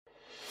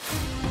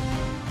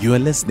You are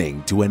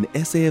listening to an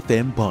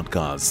SAFM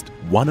podcast,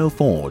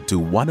 104 to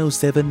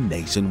 107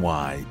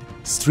 nationwide.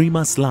 Stream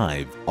us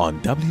live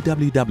on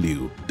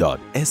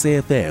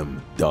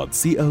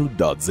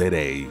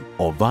www.safm.co.za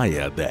or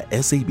via the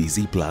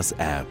SABC Plus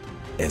app.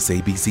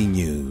 SABC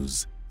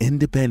News,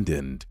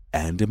 independent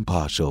and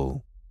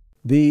impartial.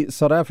 The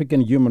South African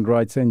human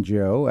rights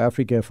NGO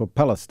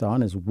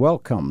Africa4Palestine has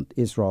welcomed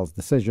Israel's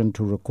decision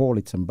to recall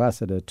its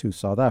ambassador to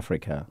South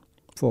Africa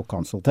for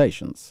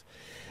consultations.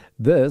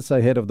 This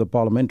ahead of the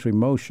parliamentary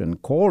motion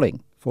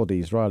calling for the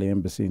Israeli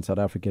embassy in South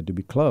Africa to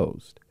be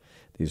closed.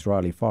 The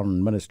Israeli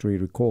Foreign Ministry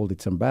recalled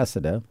its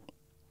ambassador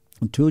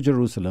to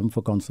Jerusalem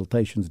for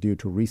consultations due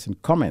to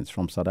recent comments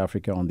from South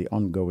Africa on the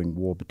ongoing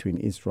war between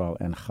Israel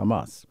and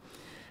Hamas.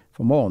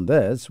 For more on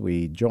this,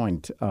 we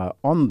joined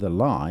on the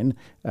line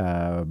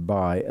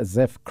by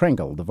Zev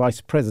Krengel, the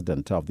Vice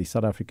President of the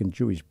South African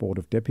Jewish Board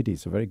of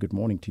Deputies. A very good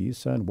morning to you,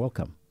 sir, and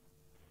welcome.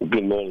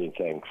 Good morning,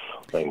 thanks.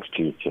 Thanks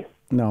to you too.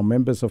 Now,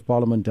 members of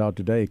Parliament are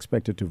today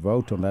expected to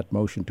vote on that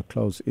motion to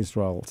close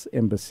Israel's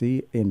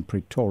embassy in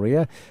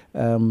Pretoria.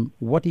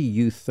 What do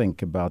you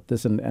think about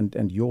this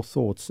and your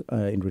thoughts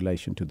in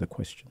relation to the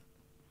question?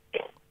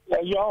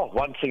 Yeah,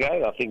 once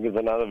again, I think it's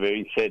another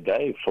very sad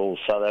day for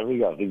South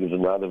Africa. I think it's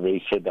another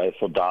very sad day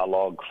for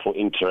dialogue, for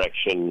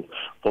interaction,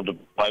 for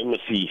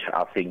diplomacy.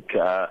 I think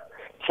South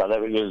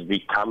Africa has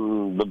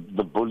become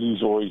the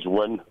bullies always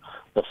win,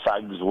 the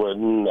thugs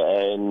win,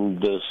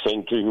 and the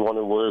centre who want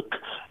to work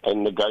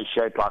and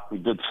negotiate like we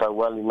did so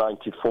well in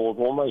 '94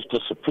 almost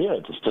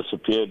disappeared. It's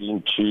disappeared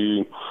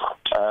into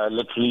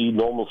literally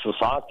normal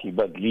society,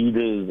 but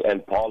leaders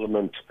and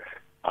parliament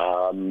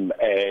and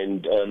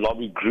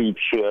lobby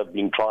groups who have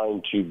been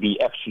trying to be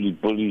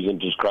absolute bullies and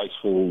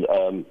disgraceful,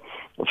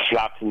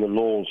 flouting the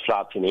laws,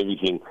 flouting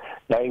everything,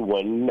 they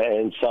win,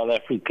 and South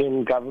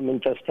African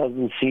government just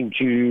doesn't seem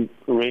to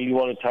really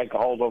want to take a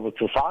hold of its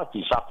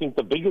society. So I think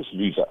the biggest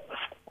loser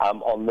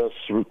on this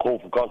recall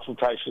for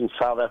consultation,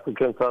 South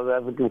African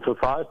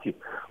society.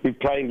 We're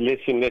playing less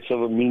and less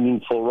of a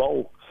meaningful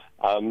role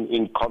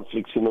in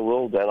conflicts in the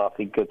world, and I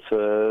think it's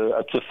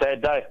a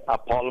sad day. Our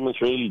parliament's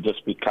really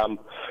just become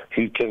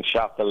who can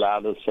shout the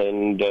loudest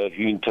and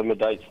who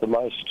intimidates the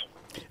most.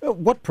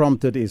 What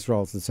prompted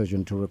Israel's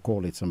decision to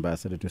recall its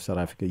ambassador to South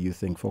Africa, you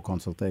think, for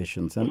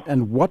consultations,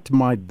 and what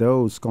might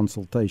those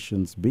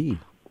consultations be?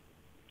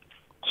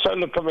 So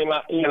look, I mean,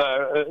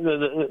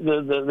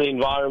 the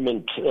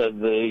environment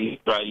the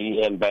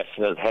Israeli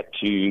ambassador had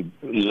to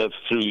live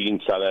through in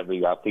South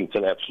Africa, I think it's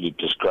an absolute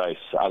disgrace.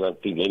 I don't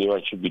think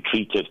anyone should be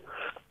treated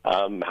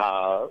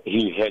how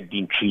he had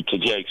been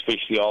treated,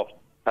 especially after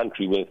the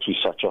country went through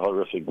such a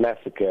horrific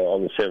massacre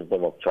on the 7th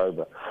of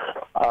October.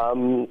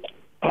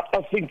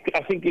 I think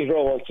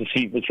Israel wants to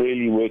see if it's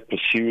really worth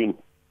pursuing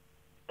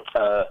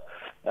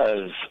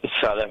as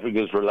South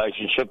Africa's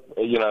relationship.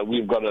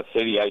 We've got a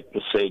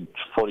 38%,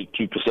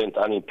 42%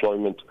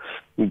 unemployment.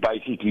 We're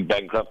basically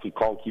bankrupt. We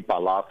can't keep our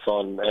lights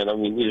on. And I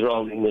mean,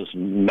 Israel in this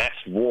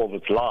mass war of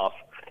its life,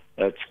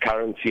 its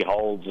currency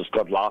holds, it's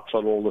got lights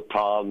on all the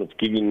time, it's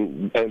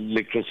giving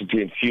electricity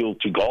and fuel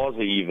to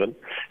Gaza even,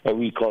 and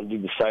we can't do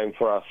the same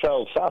for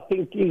ourselves. So I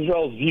think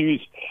Israel's view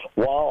is,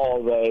 why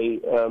are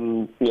they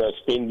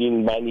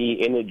spending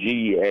money,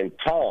 energy and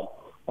time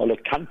on a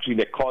country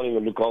that can't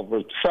even look over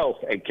itself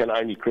and can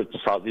only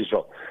criticize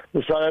Israel?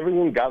 The South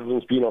African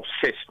government's been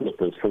obsessed with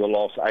this for the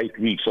last 8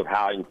 weeks of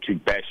how to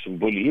bash and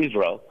bully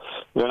Israel,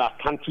 when our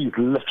country is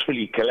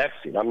literally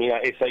collapsing. I mean,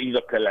 our SAEs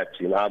are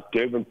collapsing. Our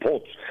Durban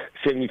ports,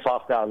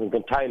 75,000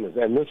 containers,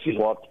 and this is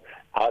what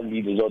our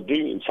leaders are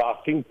doing. So I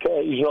think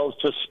Israel's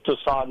just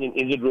deciding,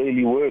 is it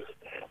really worth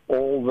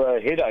all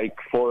the headache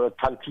for a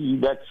country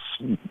that's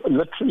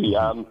literally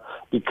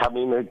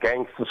becoming a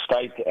gangster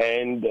state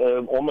and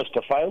almost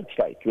a failed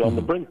state? We're on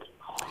the brink.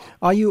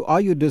 Are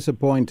you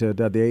disappointed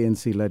that the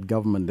ANC-led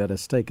government that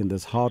has taken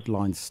this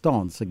hardline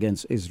stance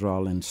against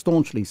Israel and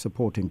staunchly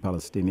supporting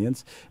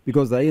Palestinians?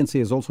 Because the ANC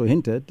has also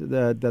hinted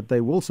that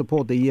they will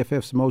support the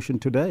EFF's motion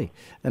today.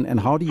 And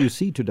how do you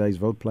see today's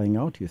vote playing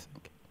out, you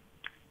think?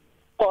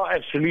 Well,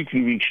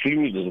 absolutely. We're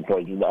extremely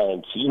disappointed in the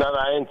ANC. The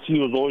ANC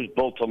was always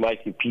built on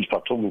making peace by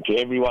talking to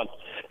everyone.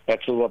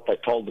 That's what they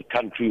told the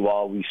country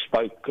while we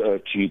spoke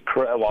to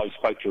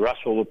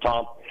Russia all the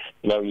time.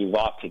 We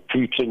invited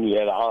Putin, we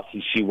had an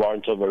RCC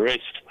warrant of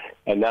arrest,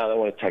 and now they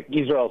want to take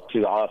Israel to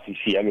the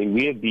RCC. I mean,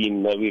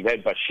 we've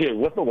had Bashir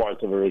with a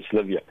warrant of arrest,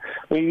 Libya.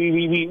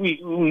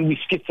 We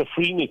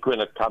schizophrenic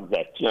when it comes to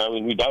that.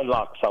 When we don't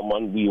like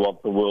someone, we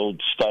want the world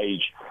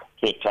stage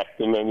to attack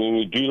them, and when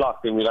we do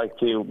like them, we don't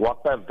care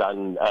what they've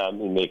done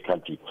in their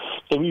country.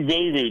 So we're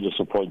very, very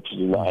disappointed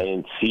in the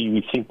ANC.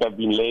 We think they've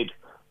been led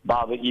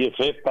by the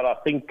EFF, but I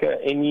think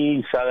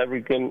any South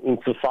African in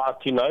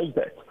society knows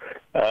that.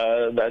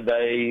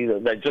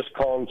 They just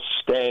can't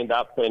stand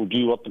up and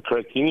do what the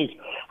correct thing is.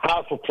 How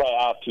it will play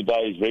out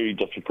today is very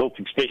difficult,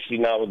 especially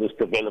now with this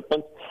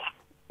development.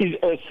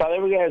 South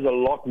Africa has a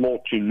lot more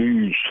to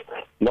lose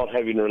not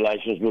having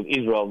relations with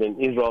Israel than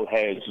Israel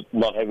has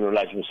not having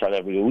relations with South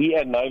Africa. We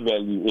have no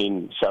value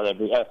in South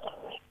Africa.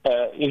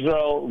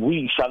 Israel,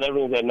 South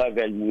Africans have no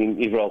value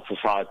in Israel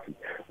society,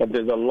 but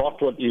there's a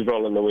lot what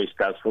Israel and the West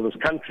does for this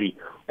country,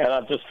 and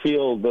I just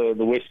feel the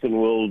Western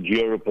world,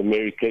 Europe,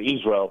 America,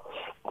 Israel,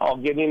 are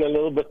getting a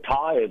little bit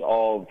tired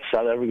of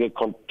South Africa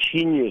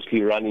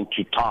continuously running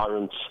to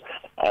tyrants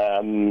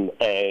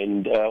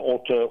and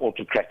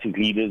autocratic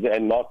leaders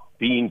and not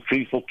being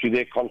faithful to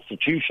their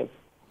constitution.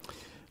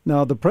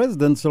 Now, the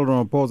President,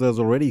 Cyril Ramaphosa, has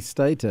already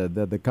stated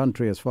that the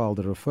country has filed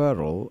a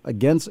referral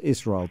against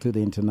Israel to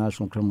the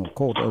International Criminal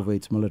Court over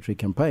its military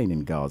campaign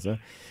in Gaza.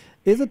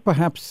 Is it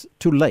perhaps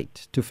too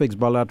late to fix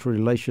bilateral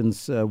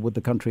relations with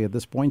the country at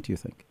this point, do you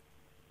think?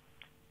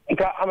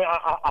 I mean,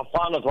 I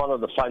find it one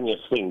of the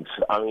funniest things.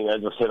 I mean,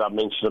 as I said, I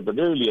mentioned a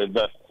bit earlier,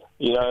 that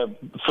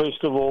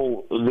first of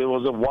all, there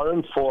was a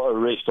warrant for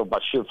arrest of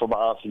Bashir from the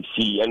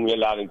RCC, and we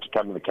allowed him to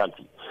come to the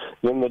country.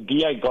 Then the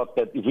DA got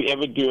that if we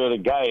ever do it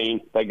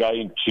again, they're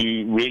going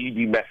to really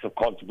be massive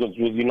consequences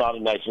with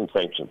United Nations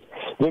sanctions.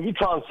 Then we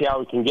try and see how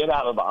we can get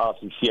out of the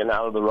RCC and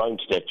out of the Rome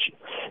Statute.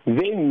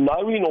 Then,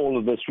 knowing all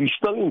of this, we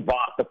still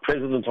invite the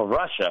President of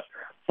Russia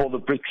for the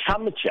BRICS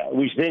summit here,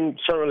 which then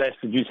Cyril has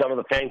to do some of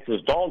the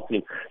fanciest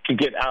dancing to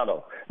get out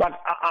of. But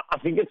I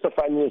think it's the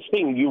funniest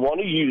thing. You want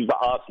to use the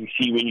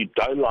RCC when you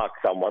don't like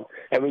someone,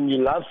 and when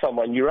you love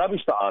someone, you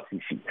rubbish the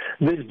RCC.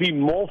 There's been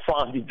more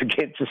fighting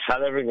against the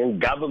South African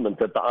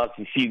government at the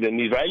RCC than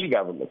the Israeli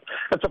government.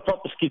 It's a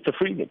proper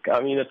schizophrenic.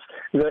 I mean,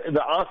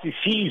 the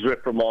RCC's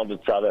reprimanded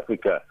South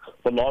Africa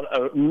for not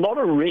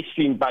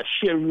arresting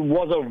Bashir, who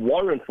was a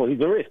warrant for his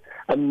arrest.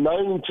 A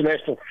known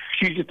international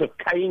fugitive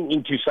came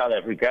into South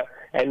Africa,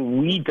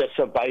 and we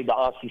disobeyed the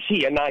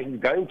RCC, and now he's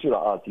going to the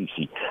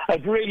RCC.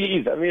 It really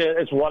is. I mean,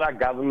 it's what our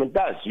government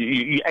does.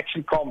 You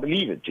actually can't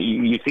believe it.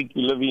 You think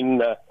you live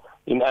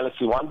in Alice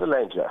in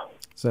Wonderland here.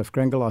 Zev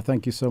Krengel, I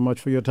thank you so much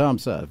for your time,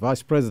 sir.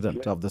 Vice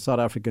President of the South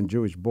African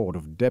Jewish Board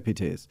of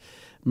Deputies.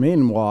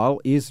 Meanwhile,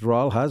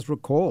 Israel has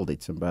recalled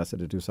its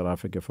ambassador to South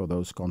Africa for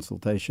those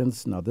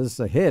consultations. Now, this is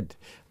ahead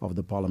of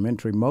the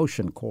parliamentary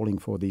motion calling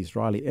for the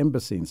Israeli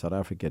embassy in South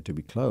Africa to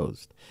be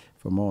closed.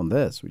 For more on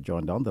this, we're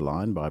joined on the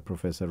line by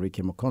Professor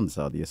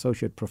Mukonza, the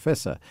Associate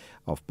Professor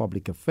of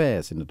Public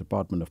Affairs in the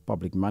Department of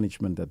Public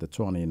Management at the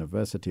Tshwane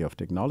University of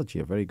Technology.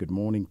 A very good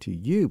morning to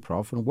you,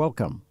 Prof, and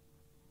welcome.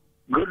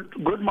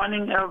 Good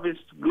morning, Elvis.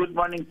 Good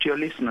morning to your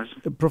listeners.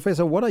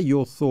 Professor, what are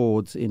your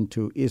thoughts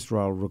into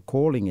Israel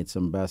recalling its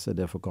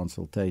ambassador for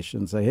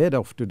consultations ahead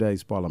of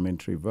today's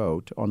parliamentary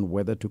vote on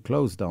whether to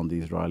close down the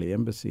Israeli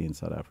embassy in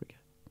South Africa?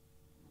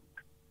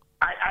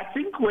 I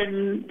think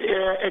when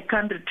a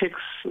country takes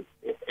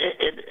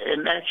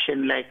an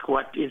action like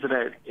what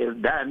Israel has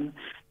done,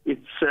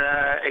 it's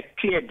a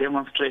clear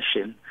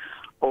demonstration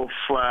of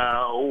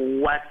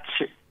what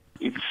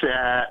its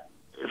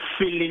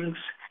feelings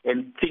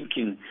and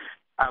thinking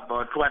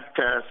about what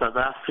South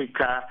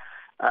Africa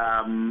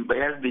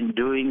has been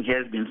doing,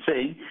 has been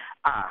saying.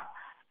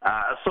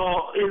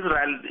 So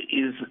Israel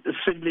is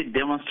simply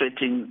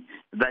demonstrating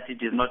that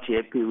it is not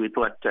happy with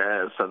what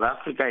South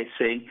Africa is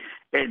saying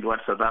and what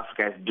South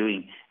Africa is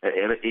doing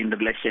in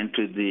relation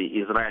to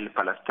the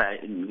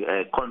Israel-Palestine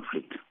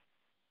conflict.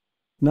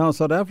 Now,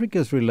 South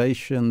Africa's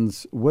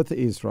relations with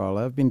Israel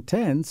have been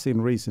tense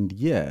in recent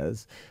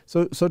years.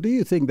 So do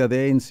you think that the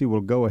ANC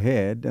will go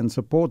ahead and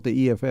support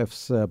the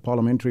EFF's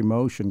parliamentary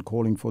motion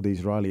calling for the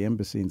Israeli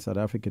embassy in South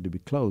Africa to be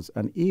closed?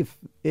 And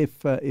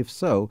if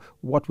so,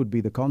 what would be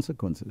the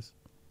consequences?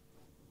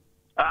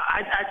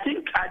 I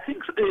think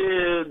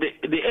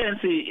the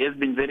ANC has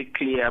been very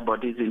clear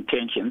about its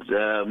intentions.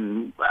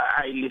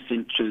 I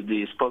listened to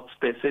the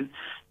spokesperson.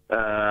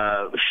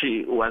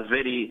 She was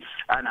very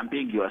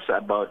unambiguous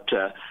about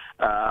the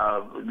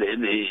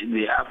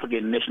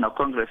African National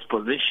Congress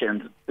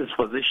position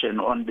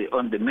on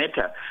the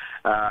matter.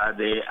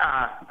 They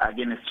are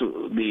against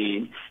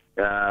the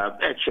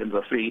actions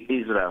of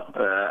Israel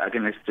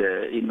against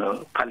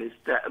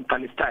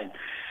Palestine.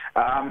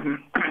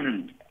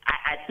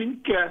 I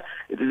think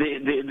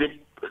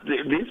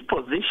this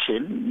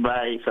position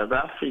by South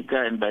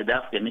Africa and by the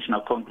African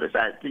National Congress,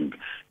 I think,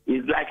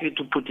 is likely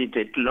to put it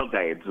at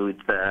loggerheads with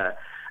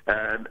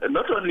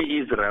not only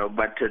Israel,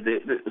 but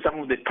some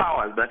of the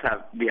powers that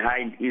are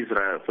behind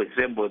Israel, for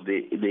example,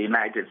 the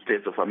United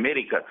States of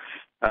America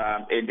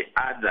and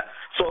others.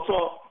 So,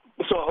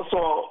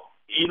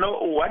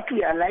 what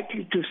we are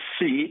likely to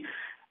see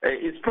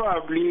is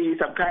probably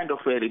some kind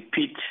of a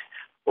repeat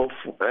of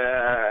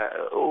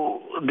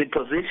the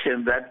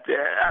position that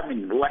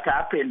what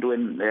happened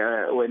when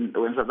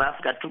South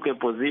Africa took a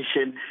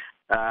position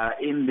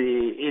in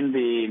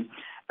the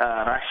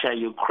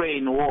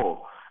Russia-Ukraine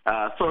war.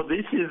 So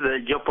this is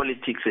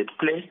geopolitics at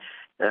play,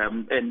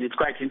 and it's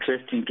quite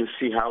interesting to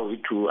see how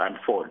it will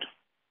unfold.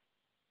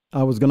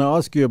 I was going to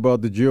ask you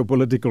about the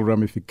geopolitical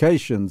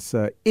ramifications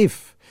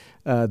if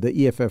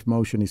the EFF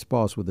motion is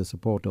passed with the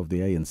support of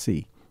the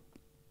ANC.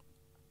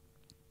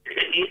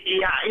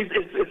 Yeah,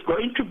 it's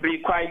going to be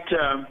quite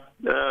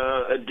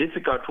a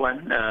difficult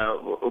one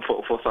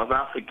for South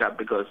Africa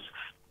because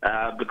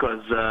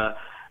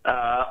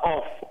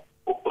of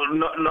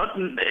not,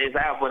 as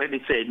I have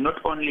already said, not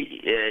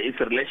only its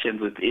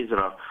relations with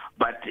Israel,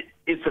 but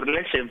its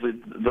relations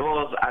with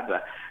those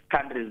other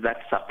countries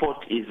that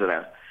support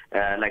Israel,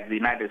 like the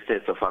United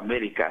States of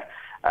America.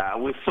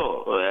 We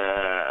saw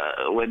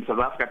when South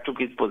Africa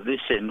took its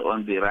position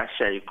on the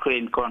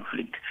Russia-Ukraine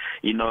conflict,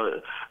 we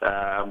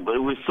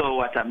saw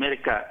what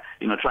America,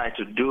 tried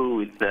to do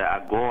with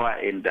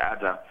AGOA and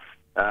other,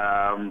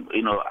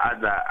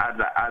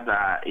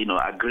 other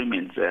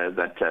agreements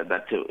that has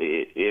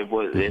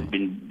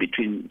been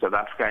between South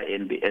Africa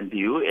and the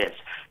U.S.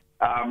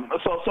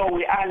 So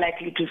we are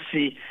likely to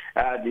see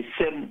the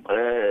same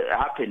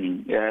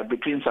happening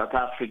between South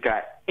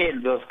Africa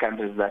and those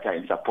countries that are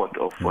in support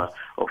of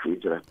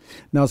Israel.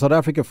 Now, South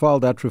Africa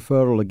filed that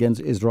referral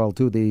against Israel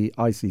to the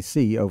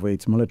ICC over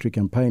its military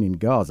campaign in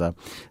Gaza.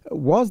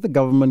 Was the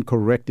government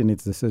correct in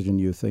its decision,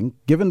 you think,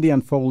 given the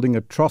unfolding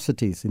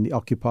atrocities in the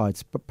occupied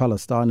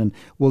Palestine? And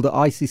will the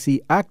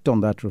ICC act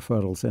on that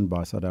referral sent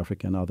by South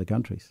Africa and other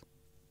countries?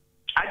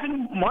 I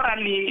think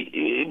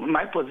morally,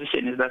 my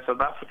position is that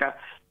South Africa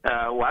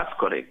was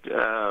correct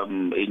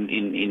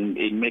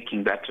in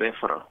making that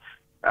referral.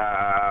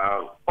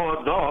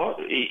 Although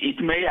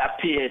it may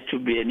appear to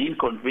be an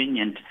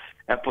inconvenient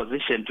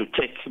position to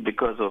take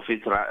because of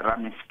its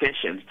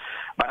ramifications,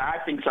 but I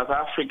think South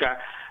Africa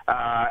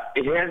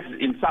has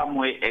in some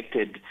way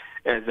acted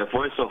as a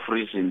voice of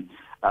reason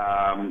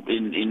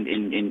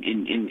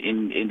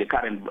in the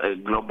current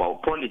global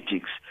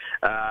politics,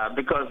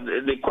 because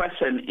the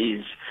question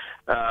is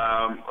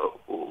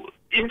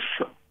if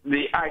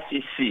the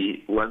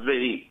ICC was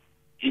very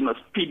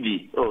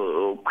speedy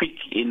or quick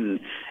in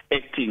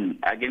acting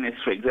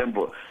against, for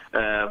example,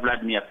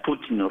 Vladimir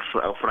Putin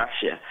of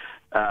Russia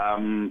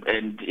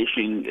and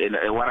issuing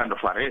a warrant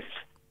of arrest,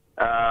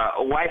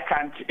 why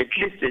can't at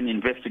least an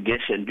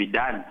investigation be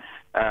done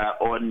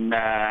on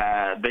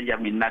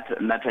Benjamin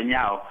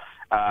Netanyahu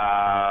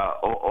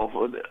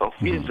of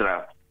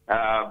Israel?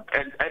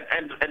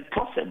 And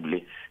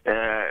possibly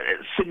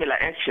similar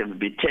action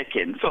be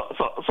taken.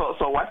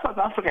 So what South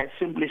Africa is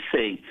simply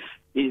saying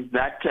is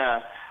that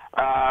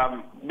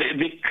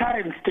the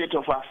current state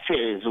of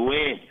affairs,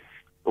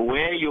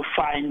 where you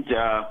find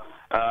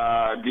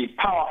the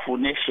powerful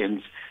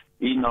nations,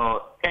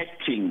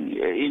 acting,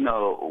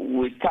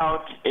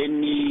 without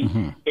any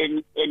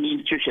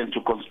institution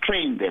to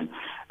constrain them,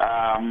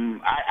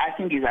 I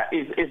think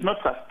is not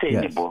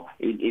sustainable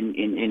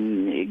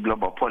in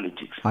global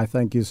politics. I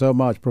thank you so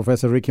much.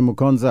 Professor Ricky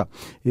Mukonza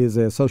is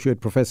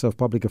Associate Professor of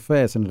Public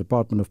Affairs in the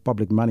Department of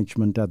Public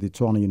Management at the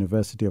Tshwane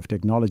University of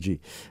Technology.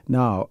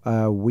 Now,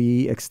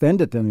 we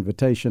extended an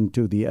invitation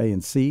to the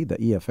ANC,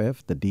 the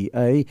EFF, the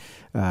DA,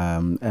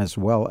 as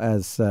well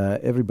as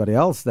everybody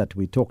else that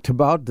we talked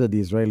about, the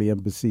Israeli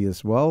embassy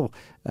as well.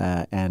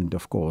 And,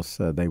 of course,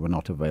 they were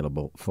not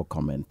available for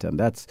comment. And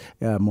that's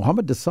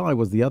Mohammed Desai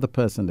was the other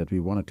person that we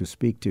wanted to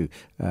speak to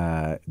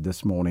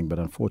this morning, but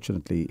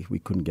unfortunately we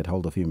couldn't get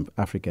hold of him.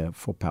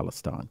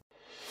 Africa4Palestine.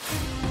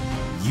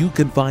 You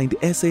can find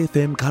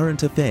SAFM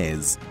Current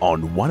Affairs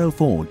on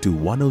 104 to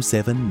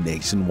 107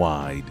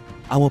 nationwide.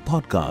 Our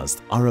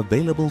podcasts are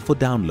available for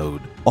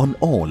download on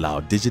all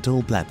our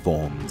digital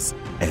platforms.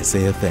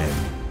 SAFM,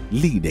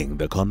 leading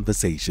the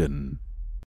conversation.